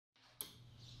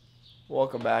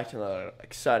Welcome back to another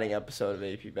exciting episode of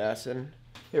AP Bassin.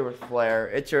 Here with Flair.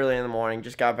 It's early in the morning.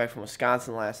 Just got back from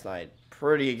Wisconsin last night.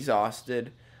 Pretty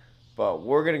exhausted. But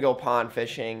we're going to go pond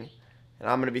fishing. And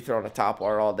I'm going to be throwing a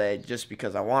topwater all day just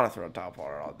because I want to throw a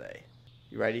topwater all day.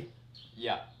 You ready?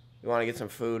 Yeah. You want to get some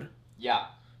food? Yeah.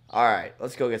 All right.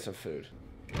 Let's go get some food.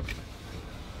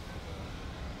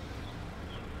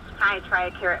 Hi, try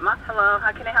a carrot muff. Hello,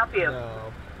 how can I help you?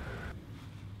 No.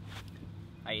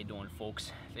 How you doing,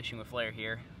 folks? Fishing with Flair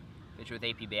here. Fishing with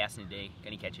AP Bassin today.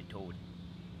 Gonna catch a toad.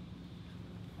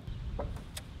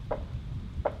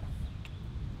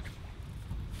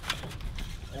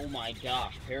 Oh my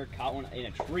gosh, Parrot caught one in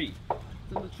a tree.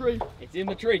 It's in the tree. It's in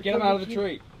the tree. Get him out of the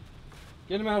tree.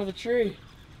 Get him out of the tree.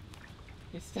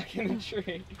 He's stuck in the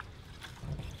tree.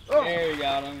 Oh. There you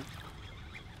got him.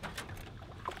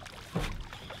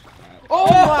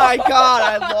 Oh my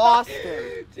God, I lost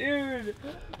him. Dude,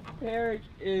 Parrot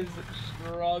is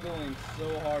struggling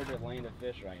so hard to land a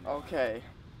fish right now. Okay.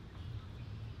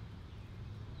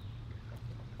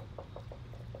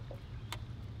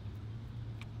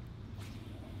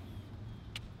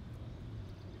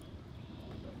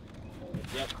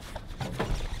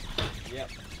 Yep.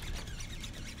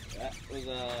 That was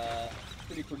a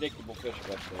pretty predictable fish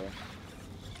up there.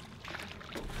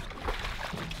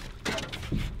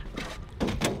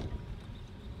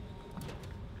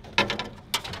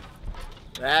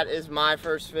 That is my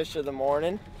first fish of the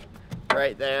morning,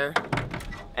 right there.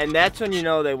 And that's when you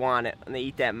know they want it, when they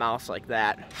eat that mouse like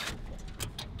that.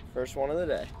 First one of the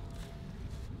day.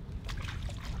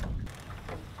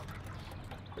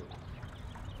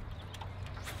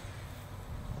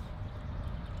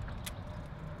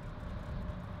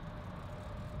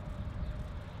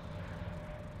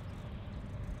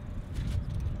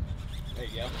 There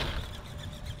you go.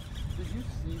 Did you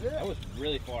see that? That was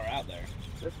really far out there.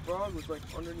 This frog was like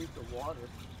underneath the water.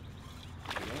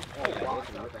 Oh, yeah, wow.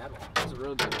 that's not a bad one. That's a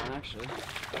really big one, actually.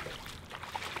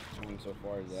 Going so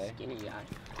far today. Skinny guy.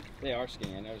 They are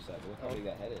skinny, I noticed that. But look how big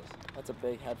that head is. That's a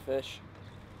big head fish.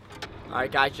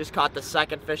 Alright guys, just caught the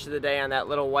second fish of the day on that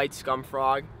little white scum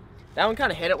frog. That one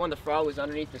kind of hit it when the frog was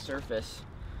underneath the surface.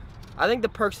 I think the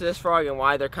perks of this frog and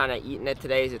why they're kind of eating it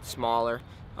today is it's smaller.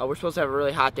 We're supposed to have a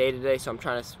really hot day today, so I'm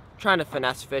trying to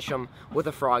finesse fish them with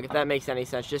a frog, if that makes any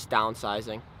sense, just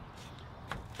downsizing.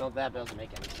 No, that doesn't make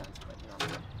any sense, but you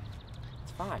know,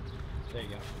 it's fine. There you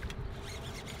go.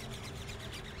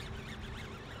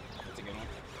 That's a good one.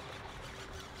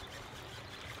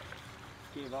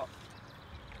 Keep up.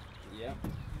 Yeah.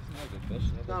 That's not a good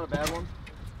fish. It's not a bad one.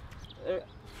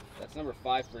 That's number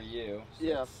 5 for you. So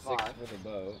Yeah, that's 6 5. for the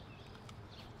boat.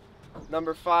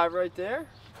 Number 5 right there.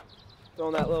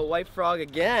 Throwing that little white frog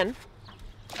again.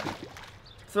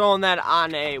 Throwing that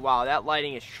on a, wow, that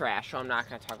lighting is trash, so I'm not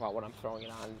going to talk about what I'm throwing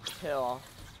it on until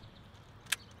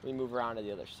we move around to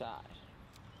the other side.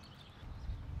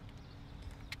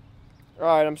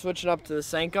 Alright, I'm switching up to the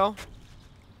Senko.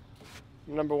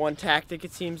 Number 1 tactic,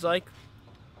 it seems like.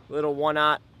 Little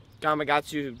 1/0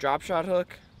 Gamakatsu drop shot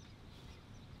hook.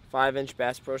 5-inch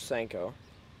Bass Pro Senko.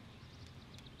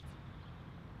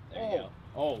 There you go.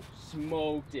 Oh,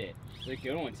 smoked it. It's a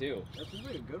good one, too. That's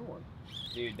really a good one.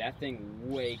 Dude, that thing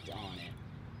waked on it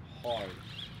hard.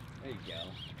 There you go.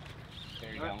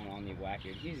 There you go on the whacker.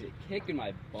 He's kicking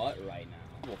my butt right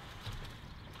now. Cool.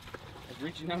 I was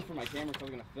reaching down for my camera because I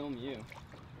was going to film you.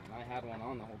 And I had one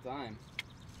on the whole time.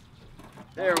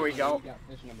 There we go. Got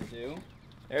fish number 2.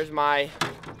 There's my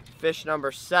fish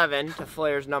number 7 to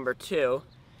Flair's number 2.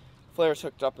 Flair's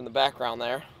hooked up in the background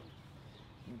there.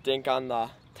 Dink on the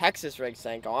Texas rig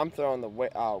Senko. I'm throwing the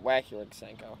wacky rig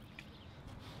Senko.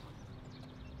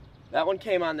 That one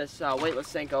came on this weightless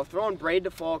Senko. Throwing braid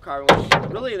to fall carbon, which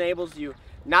really enables you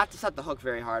not to set the hook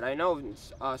very hard. I know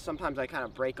sometimes I kind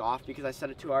of break off because I set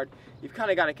it too hard. You've kind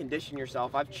of got to condition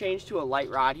yourself. I've changed to a light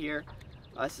rod here.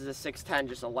 This is a 610,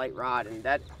 just a light rod, and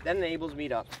that enables me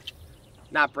to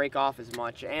not break off as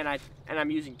much. And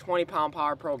I'm using 20-pound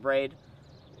Power Pro braid.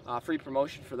 Free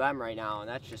promotion for them right now, and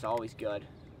that's just always good.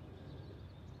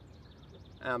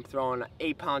 I'm throwing an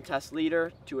 8-pound test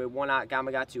leader to a 1/0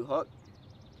 Gamakatsu hook.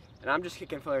 And I'm just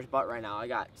kicking Flair's butt right now. I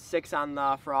got 6 on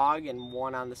the frog and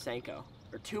 1 on the Senko.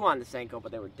 Or 2 on the Senko,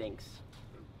 but they were dinks.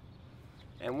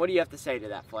 And what do you have to say to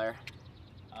that, Flair?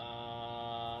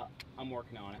 I'm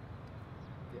working on it.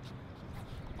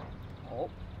 Yeah. Oh,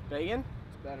 bacon?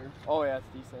 It's better. Oh yeah, it's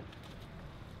decent.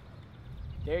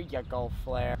 There you go,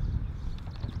 Flair.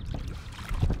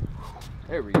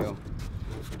 There we go.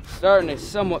 Starting to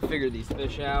somewhat figure these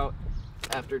fish out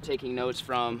after taking notes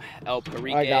from El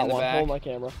Perique I got in the one. back. Hold my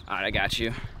camera. Alright, I got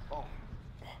you. Oh.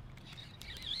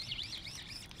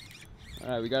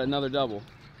 Alright, we got another double.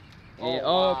 Oh, Yeah,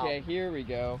 wow. Okay, here we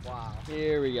go. Wow.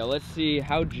 Here we go. Let's see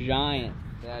how giant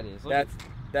that is. Look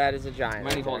That is a giant.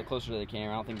 might need right to hold there. it closer to the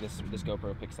camera. I don't think this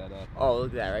GoPro picks that up. Oh,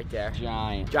 look at that right there.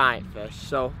 Giant. Giant fish.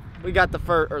 So we got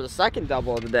the second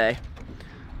double of the day.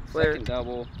 Second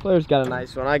double. Flair's got a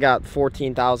nice one. I got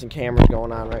 14,000 cameras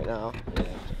going on right now. Yeah.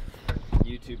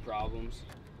 YouTube problems.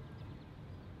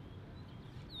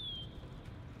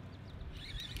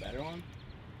 Better one?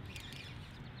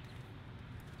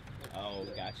 Oh,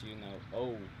 got you. No.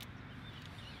 Oh,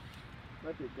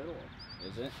 Might be a good one.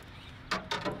 is it?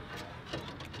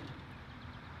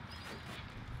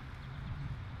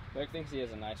 Beck thinks he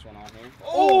has a nice one on here.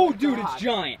 Oh, Dude, God. it's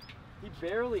giant. He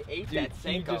barely ate Dude, that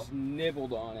he Senko. just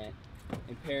nibbled on it.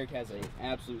 And Peric has an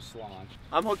absolute slong.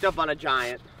 I'm hooked up on a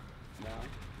giant. No.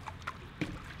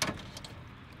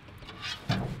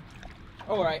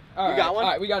 All right. You got one?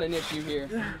 All right, we got an issue here.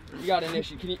 You got an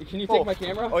issue. Can you take my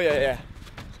camera? Oh, yeah.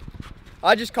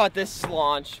 I just caught this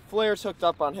slaunch. Flair's hooked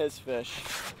up on his fish.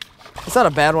 It's not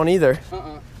a bad one either.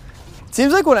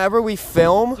 Seems like whenever we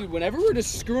film. Dude, whenever we're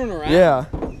just screwing around. Yeah.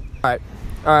 All right,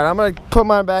 I'm gonna put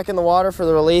mine back in the water for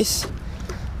the release.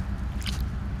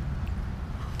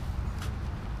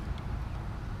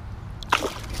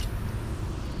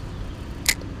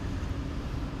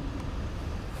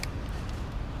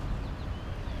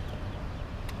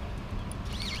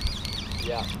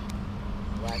 Yeah.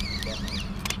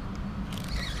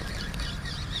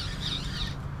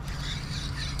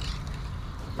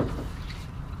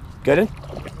 Good? A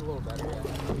little better,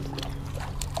 yeah.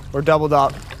 We're doubled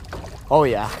up. Oh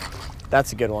yeah,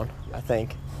 that's a good one. I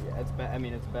think. Yeah, I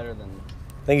mean, it's better than.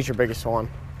 I think it's your biggest one.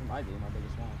 It might be my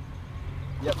biggest one.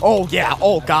 Yep. Oh yeah.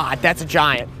 Oh God, that's a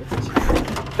giant.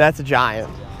 That's a giant.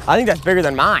 I think that's bigger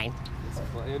than mine.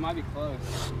 It might be close.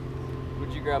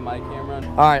 Would you grab my camera?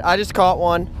 All right, I just caught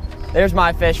one. There's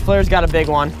my fish. Flair's got a big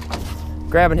one.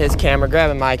 Grabbing his camera,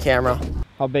 grabbing my camera.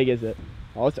 How big is it?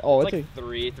 Oh, it's Like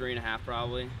 3.5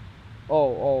 probably.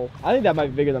 I think that might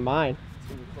be bigger than mine. It's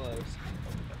gonna be close.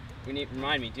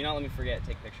 Remind me. Do not let me forget.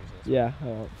 Take pictures of this. Yeah.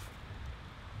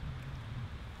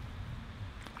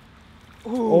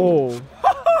 Oh.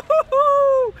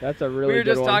 That's a really good one. We were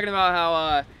just talking about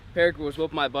how Peric was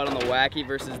whooping my butt on the wacky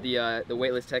versus the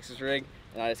weightless Texas rig,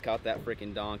 and I just caught that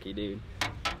freaking donkey, dude.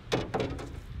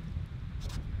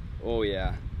 Oh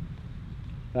yeah.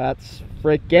 That's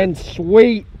freaking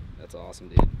sweet. That's awesome,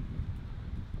 dude.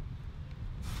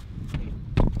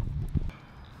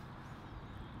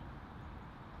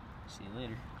 See you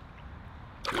later.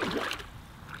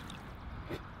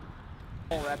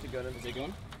 Oh, that's a good one. Is it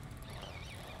going?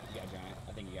 You got a giant.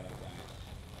 I think you got a giant.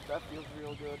 That feels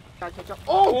real good.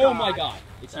 Oh my God!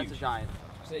 It's That's huge. a giant.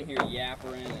 I'm sitting here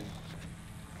yappering, and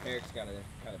Peric's got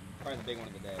probably the big one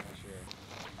of the day for sure.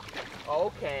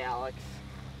 Okay, Alex.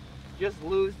 Just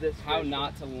lose this fish. How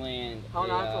not to land How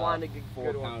not to land a good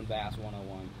 4-pound bass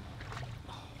 101.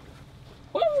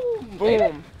 Boom!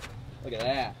 Baby. Look at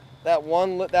that. That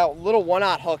little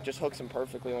 1/0 hook just hooks him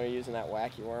perfectly when you're using that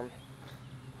wacky worm.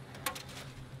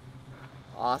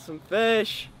 Awesome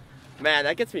fish. Man,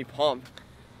 that gets me pumped.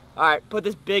 All right, put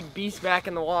this big beast back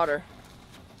in the water.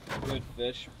 Good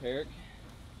fish, Peric.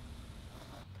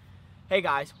 Hey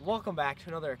guys, welcome back to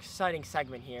another exciting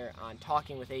segment here on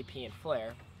Talking with AP and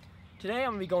Flair. Today I'm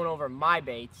gonna be going over my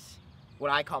baits,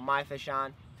 what I caught my fish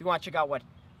on. If you want to check out what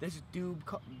this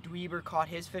dweeber caught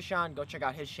his fish on, go check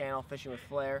out his channel, Fishing with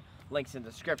Flair. Links in the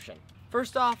description.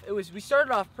 First off, we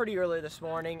started off pretty early this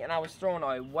morning, and I was throwing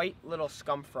a white little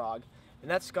scum frog. And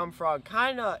that scum frog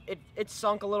it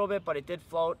sunk a little bit, but it did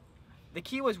float. The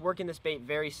key was working this bait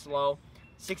very slow.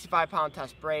 65-pound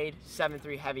test braid,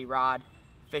 7.3 heavy rod,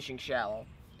 fishing shallow.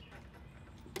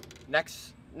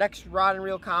 Next rod and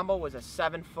reel combo was a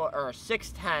 7-foot or a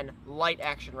 6'10" light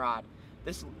action rod.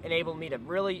 This enabled me to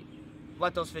really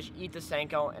let those fish eat the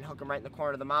Senko and hook them right in the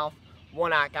corner of the mouth.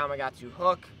 1/0 Gamakatsu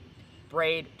hook,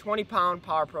 braid, 20-pound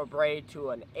Power Pro braid to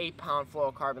an 8-pound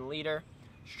fluorocarbon leader,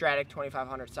 Stratic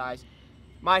 2500 size.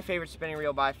 My favorite spinning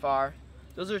reel by far.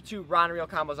 Those are two rod and reel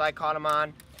combos I caught them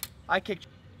on. I kicked.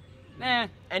 Nah.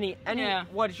 Yeah.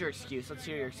 What is your excuse? Let's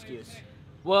hear your excuse.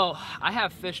 Well, I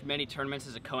have fished many tournaments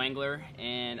as a co-angler,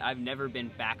 and I've never been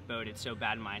backboated so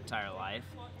bad in my entire life.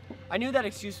 I knew that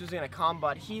excuse was going to come,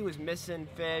 but he was missing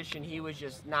fish, and he was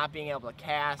just not being able to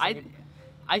cast.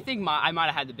 I think I might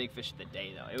have had the big fish of the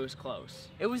day, though. It was close.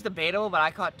 It was debatable, but I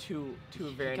caught two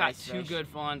very nice fish. I caught 2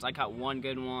 good ones. I caught 1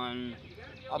 good one.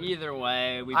 Either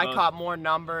way, I caught more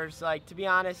numbers. Like, to be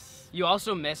honest. You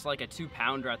also missed like a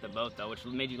 2-pounder at the boat, though, which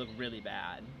made you look really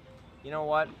bad. You know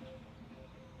what?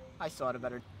 I still had a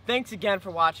better. Thanks again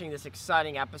for watching this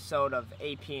exciting episode of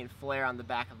AP and Flair on the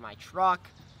back of my truck.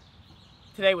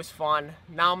 today was fun.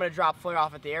 Now I'm gonna drop Flair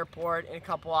off at the airport in a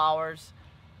couple hours.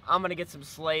 I'm gonna get some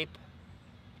sleep.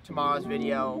 Tomorrow's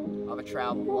video of a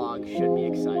travel vlog should be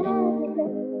exciting.